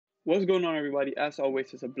What's going on, everybody? As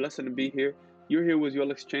always, it's a blessing to be here. You're here with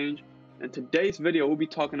Your Exchange, and today's video we'll be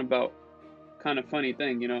talking about kind of funny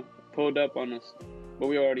thing, pulled up on us, but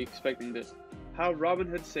we were already expecting this. How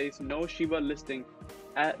Robinhood says no SHIBA listing,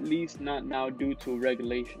 at least not now due to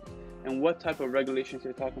regulations. And what type of regulations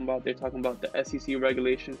they're talking about? They're talking about the SEC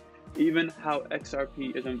regulations, even how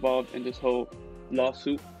XRP is involved in this whole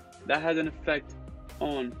lawsuit. That has an effect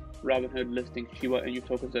on Robinhood listing SHIBA and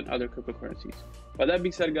tokens and other cryptocurrencies. But that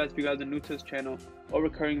being said, guys, if you guys are new to this channel or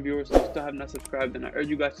recurring viewers and still have not subscribed, then I urge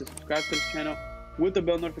you guys to subscribe to this channel with the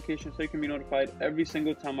bell notification so you can be notified every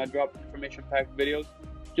single time I drop information-packed videos,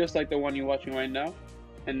 just like the one you're watching right now.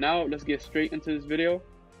 And now let's get straight into this video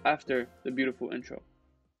after the beautiful intro.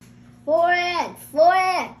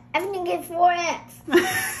 4x, everything gets 4x.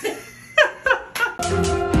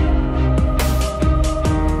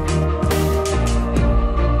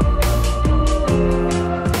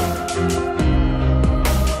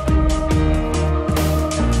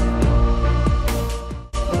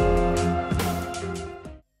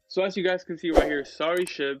 So as you guys can see right here, sorry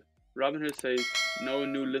SHIB, Robinhood says no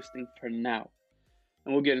new listing for now.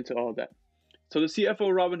 And we'll get into all that. So the CFO of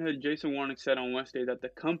Robinhood, Jason Warnick, said on Wednesday that the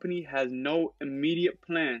company has no immediate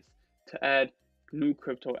plans to add new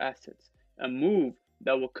crypto assets, a move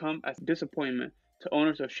that will come as disappointment to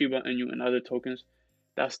owners of SHIBA Inu and other tokens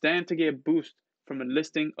that stand to get a boost from a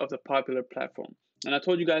listing of the popular platform. And I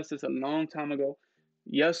told you guys this a long time ago.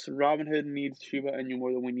 Yes, Robinhood needs SHIBA Inu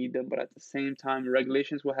more than we need them, but at the same time,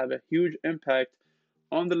 regulations will have a huge impact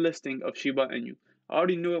on the listing of SHIBA Inu. I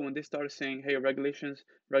already knew it when they started saying, hey, regulations,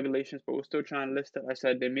 but we're still trying to list it. I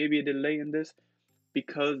said there may be a delay in this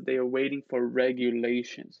because they are waiting for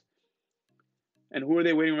regulations. And who are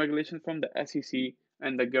they waiting regulations from? The SEC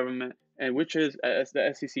and the government, and which is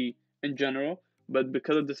the SEC in general. But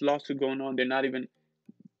because of this lawsuit going on, they're not even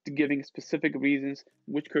giving specific reasons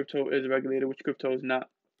which crypto is regulated, which crypto is not.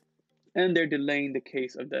 And they're delaying the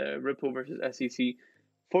case of the Ripple versus SEC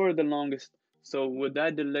for the longest. So with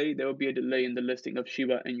that delay, there will be a delay in the listing of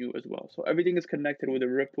SHIBA Inu as well. So everything is connected with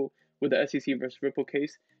the SEC versus Ripple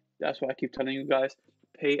case. That's why I keep telling you guys,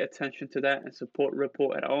 pay attention to that and support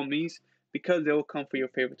Ripple at all means, because they will come for your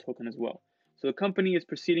favorite token as well. So the company is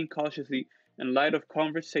proceeding cautiously in light of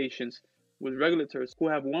conversations with regulators who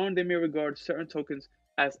have warned they may regard certain tokens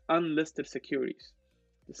as unlisted securities.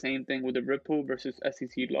 The same thing with the Ripple versus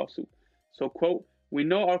SEC lawsuit. So, quote, "We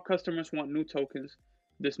know our customers want new tokens.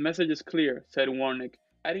 This message is clear," said Warnick,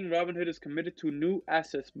 adding Robinhood is committed to new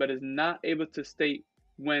assets but is not able to state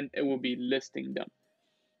when it will be listing them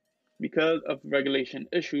because of regulation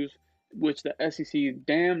issues, which the SEC is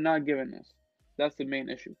damn not giving us. That's the main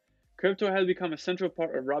issue. Crypto has become a central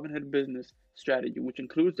part of Robinhood business strategy, which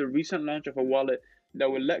includes the recent launch of a wallet that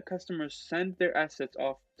will let customers send their assets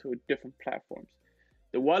off to different platforms.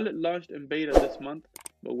 The wallet launched in beta this month,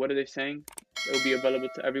 but what are they saying? It will be available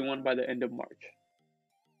to everyone by the end of March.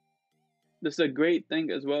 This is a great thing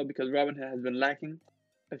as well because Robinhood has been lacking.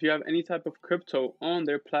 If you have any type of crypto on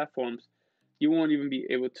their platforms, you won't even be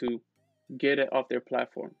able to get it off their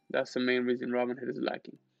platform. That's the main reason Robinhood is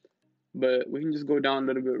lacking. But we can just go down a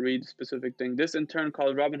little bit, read the specific thing. This in turn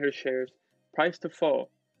caused Robinhood shares price to fall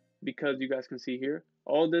because you guys can see here,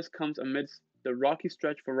 all this comes amidst the rocky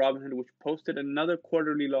stretch for Robinhood, which posted another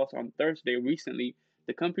quarterly loss on Thursday. Recently,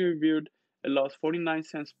 the company revealed it lost 49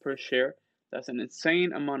 cents per share. That's an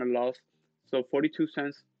insane amount of loss. So 42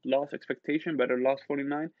 cents loss expectation, but it lost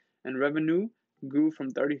 49. And revenue grew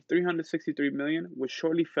from 363 million, which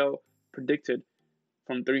shortly fell predicted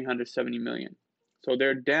from 370 million. So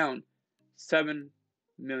they're down $7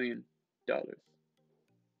 million.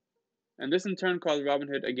 And this in turn caused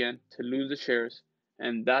Robinhood again to lose the shares.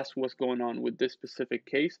 And that's what's going on with this specific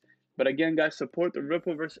case. But again, guys, support the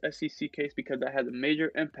Ripple versus SEC case because that has a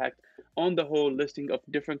major impact on the whole listing of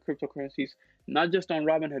different cryptocurrencies, not just on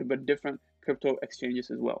Robinhood, but different crypto exchanges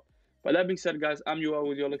as well. But that being said, guys, I'm Yoel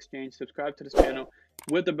with Your Exchange. Subscribe to this channel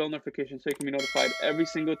with the bell notification so you can be notified every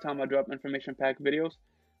single time I drop information-packed videos.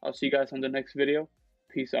 I'll see you guys on the next video.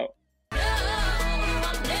 Peace out.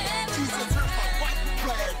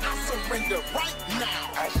 Surrender right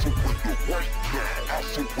now. I surrender right now. I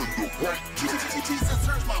surrender right now. Jesus,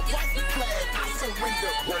 here's my white flag. I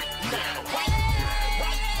surrender right now. Right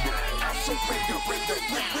now. I surrender right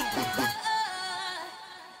now.